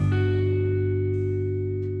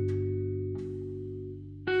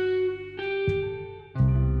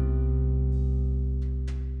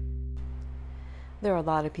There are a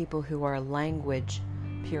lot of people who are language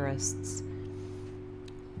purists,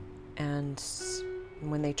 and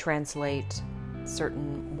when they translate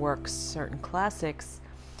certain works, certain classics,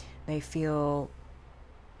 they feel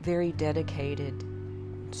very dedicated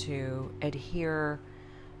to adhere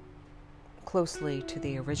closely to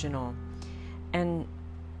the original. And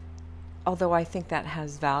although I think that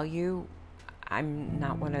has value, I'm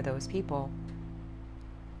not one of those people.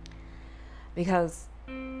 Because,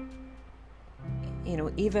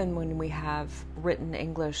 even when we have written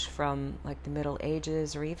English from like the Middle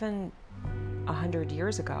Ages or even 100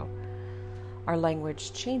 years ago, our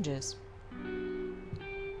language changes.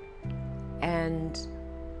 And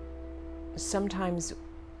sometimes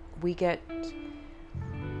we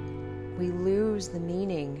lose the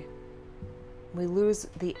meaning. We lose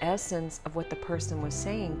the essence of what the person was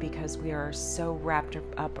saying because we are so wrapped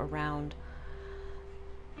up around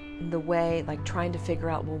the way, like trying to figure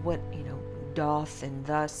out, well, what, doth and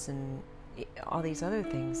thus and all these other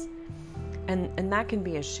things. And that can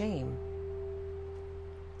be a shame,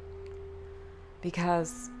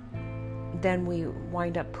 because then we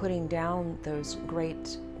wind up putting down those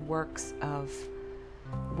great works of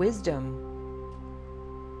wisdom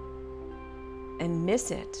and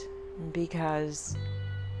miss it because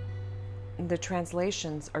the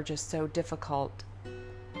translations are just so difficult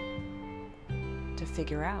to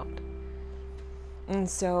figure out. And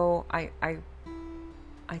so I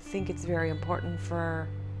think it's very important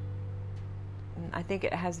I think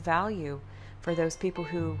it has value for those people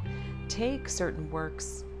who take certain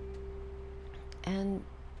works and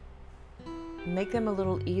make them a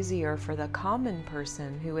little easier for the common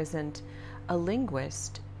person who isn't a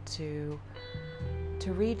linguist to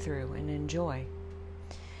read through and enjoy.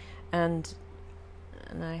 And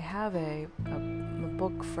I have a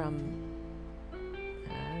book from,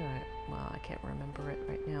 I can't remember it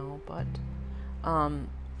right now, but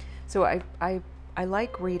so I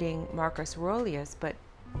like reading Marcus Aurelius, but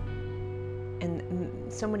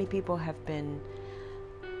so many people have been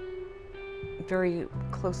very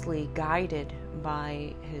closely guided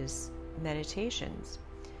by his meditations,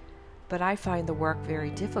 but I find the work very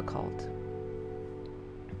difficult.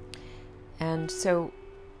 And so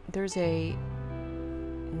there's a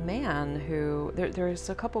man there's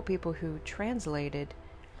a couple people who translated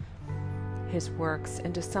his works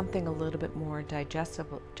into something a little bit more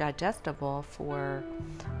digestible for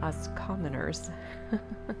us commoners.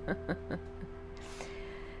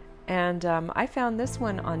 And I found this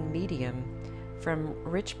one on Medium from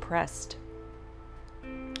Rich Prest.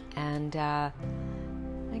 And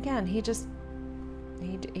again, he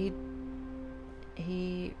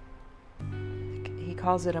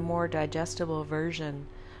calls it a more digestible version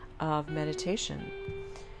of meditation.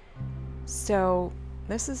 So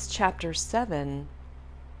this is chapter 7,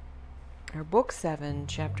 or book 7,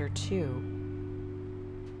 chapter 2.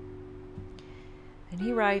 And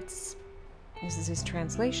he writes, this is his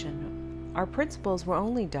translation, "Our principles will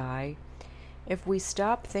only die if we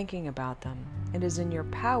stop thinking about them. It is in your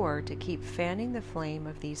power to keep fanning the flame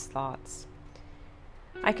of these thoughts.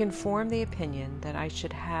 I can form the opinion that I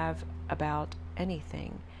should have about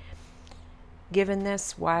anything. Given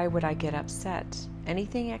this, why would I get upset?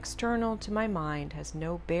 Anything external to my mind has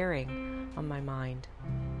no bearing on my mind.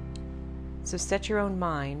 So set your own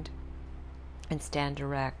mind and stand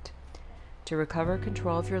erect. To recover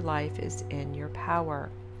control of your life is in your power.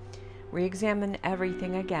 Re-examine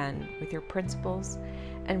everything again with your principles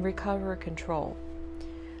and recover control."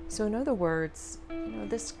 So in other words,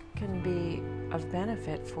 this can be of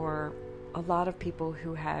benefit for a lot of people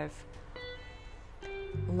who have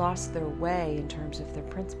lost their way in terms of their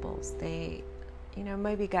principles. They,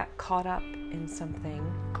 maybe got caught up in something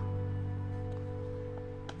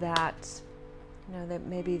that, that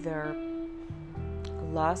maybe their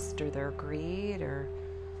lust or their greed or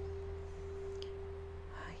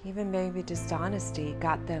even maybe dishonesty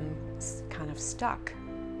got them kind of stuck.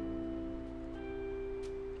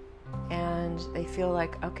 And they feel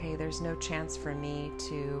like, okay, there's no chance for me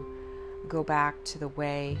to go back to the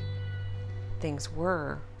way things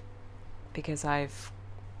were because I've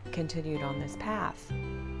continued on this path.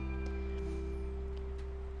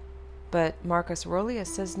 But Marcus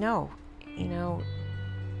Aurelius says no,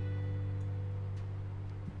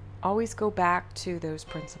 always go back to those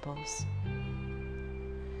principles.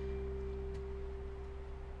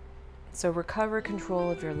 So recover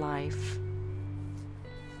control of your life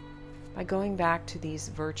by going back to these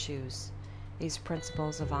virtues, these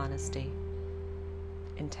principles of honesty,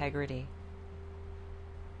 integrity.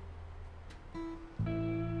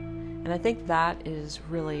 And I think that is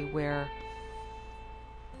really where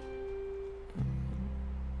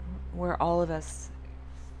where all of us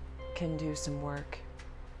can do some work.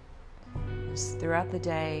 Just throughout the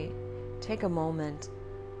day, take a moment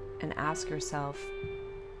and ask yourself,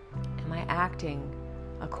 am I acting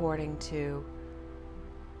according to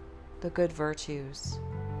the good virtues,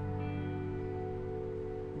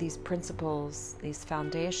 these principles, these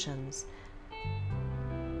foundations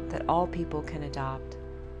that all people can adopt?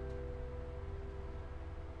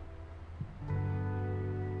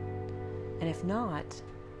 And if not,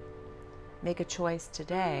 make a choice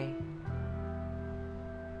today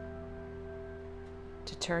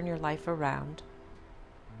to turn your life around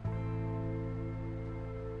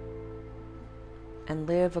and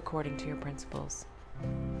live according to your principles.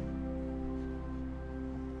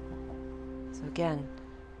 So again,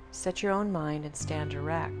 set your own mind and stand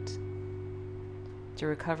direct. To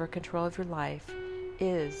recover control of your life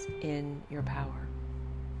is in your power.